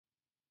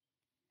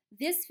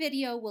This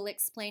video will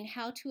explain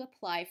how to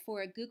apply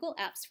for a Google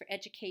Apps for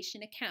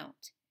Education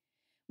account.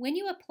 When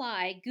you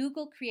apply,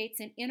 Google creates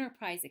an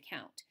enterprise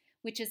account,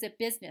 which is a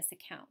business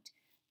account.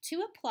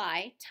 To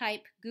apply,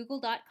 type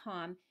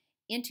google.com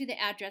into the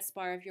address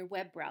bar of your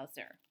web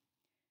browser.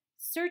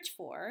 Search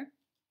for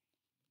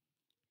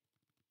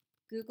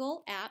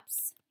Google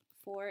Apps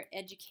for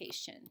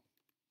Education.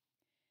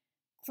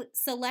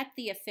 Select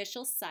the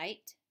official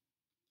site.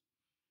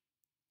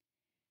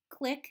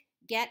 Click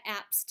Get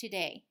Apps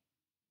Today.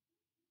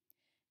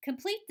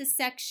 Complete the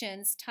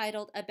sections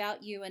titled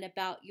About You and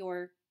About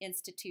Your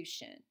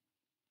institution.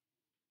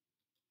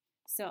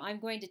 So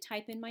I'm going to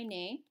type in my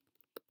name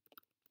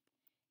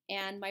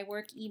and my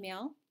work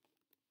email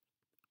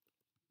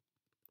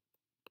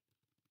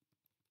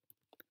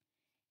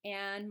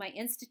and my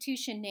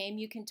institution name.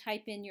 You can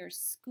type in your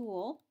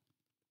school.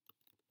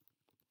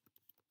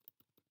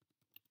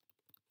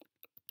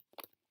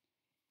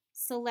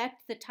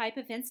 Select the type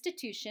of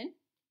institution.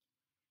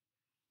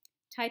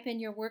 Type in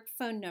your work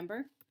phone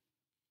number.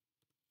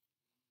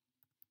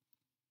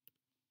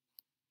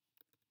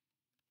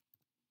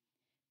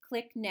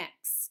 Click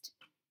Next.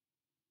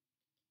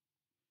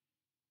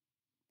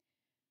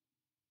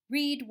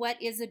 Read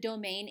what is a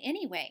domain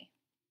anyway.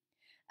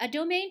 A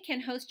domain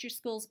can host your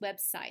school's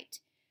website.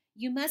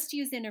 You must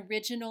use an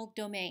original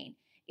domain.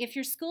 If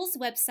your school's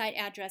website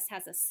address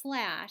has a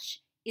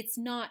slash, it's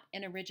not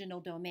an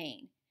original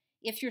domain.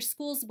 If your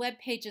school's web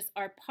pages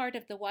are part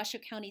of the Washoe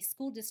County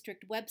School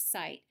District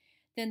website,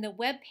 then the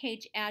web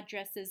page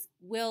addresses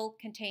will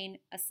contain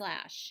a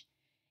slash.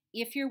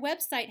 If your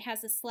website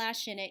has a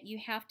slash in it, you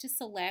have to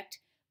select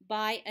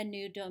Buy a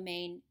New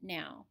Domain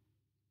Now.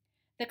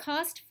 The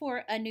cost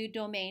for a new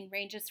domain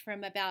ranges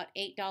from about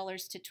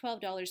 $8 to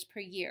 $12 per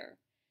year.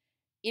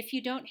 If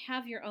you don't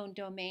have your own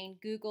domain,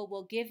 Google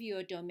will give you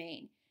a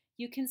domain.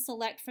 You can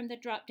select from the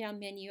drop-down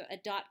menu a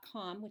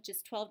 .com, which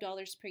is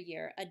 $12 per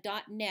year, a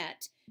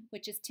 .net,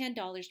 which is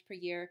 $10 per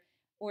year,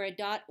 or a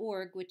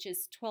 .org, which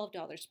is $12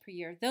 per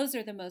year. Those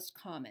are the most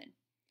common.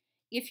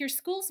 If your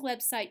school's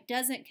website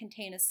doesn't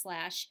contain a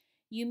slash,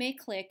 you may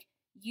click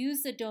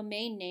Use a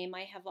domain name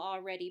I have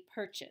already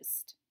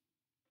purchased.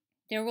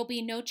 There will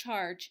be no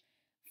charge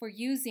for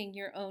using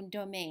your own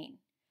domain.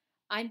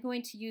 I'm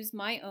going to use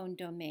my own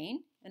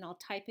domain, and I'll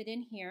type it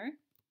in here.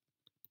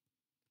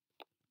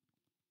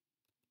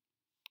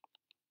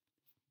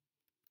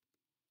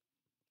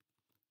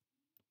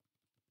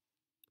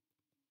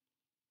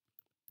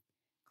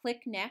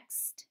 Click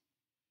Next.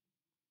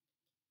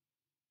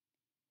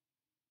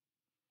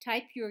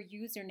 Type your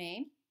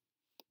username.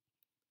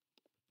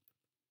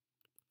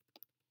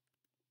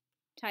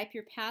 Type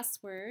your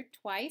password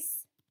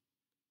twice.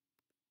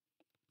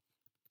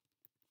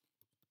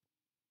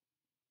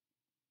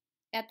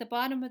 At the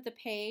bottom of the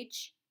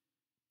page,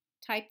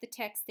 type the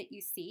text that you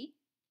see.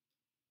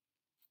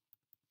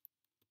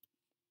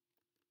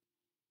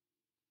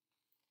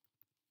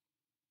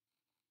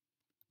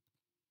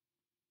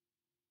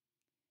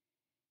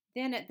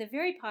 Then at the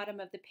very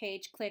bottom of the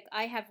page, click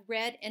I have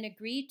read and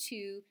agreed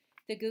to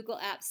the Google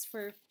Apps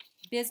for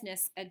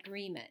Business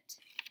agreement.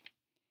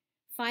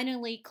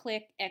 Finally,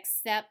 click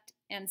Accept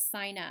and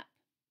Sign Up.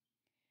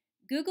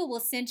 Google will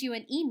send you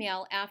an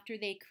email after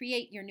they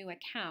create your new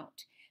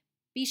account.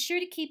 Be sure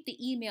to keep the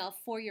email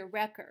for your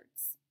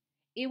records.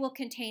 It will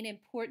contain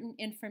important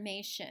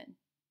information.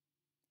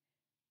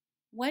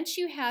 Once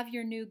you have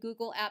your new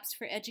Google Apps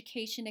for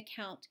Education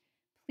account,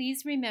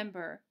 please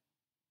remember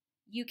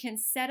you can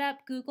set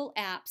up Google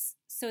Apps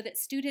so that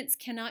students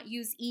cannot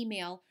use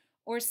email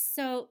or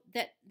so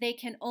that they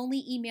can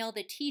only email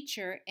the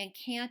teacher and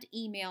can't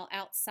email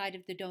outside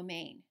of the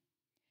domain.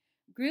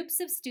 Groups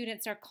of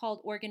students are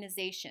called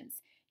organizations.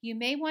 You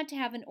may want to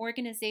have an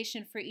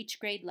organization for each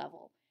grade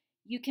level.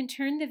 You can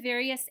turn the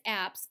various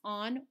apps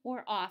on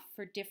or off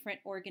for different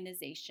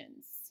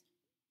organizations.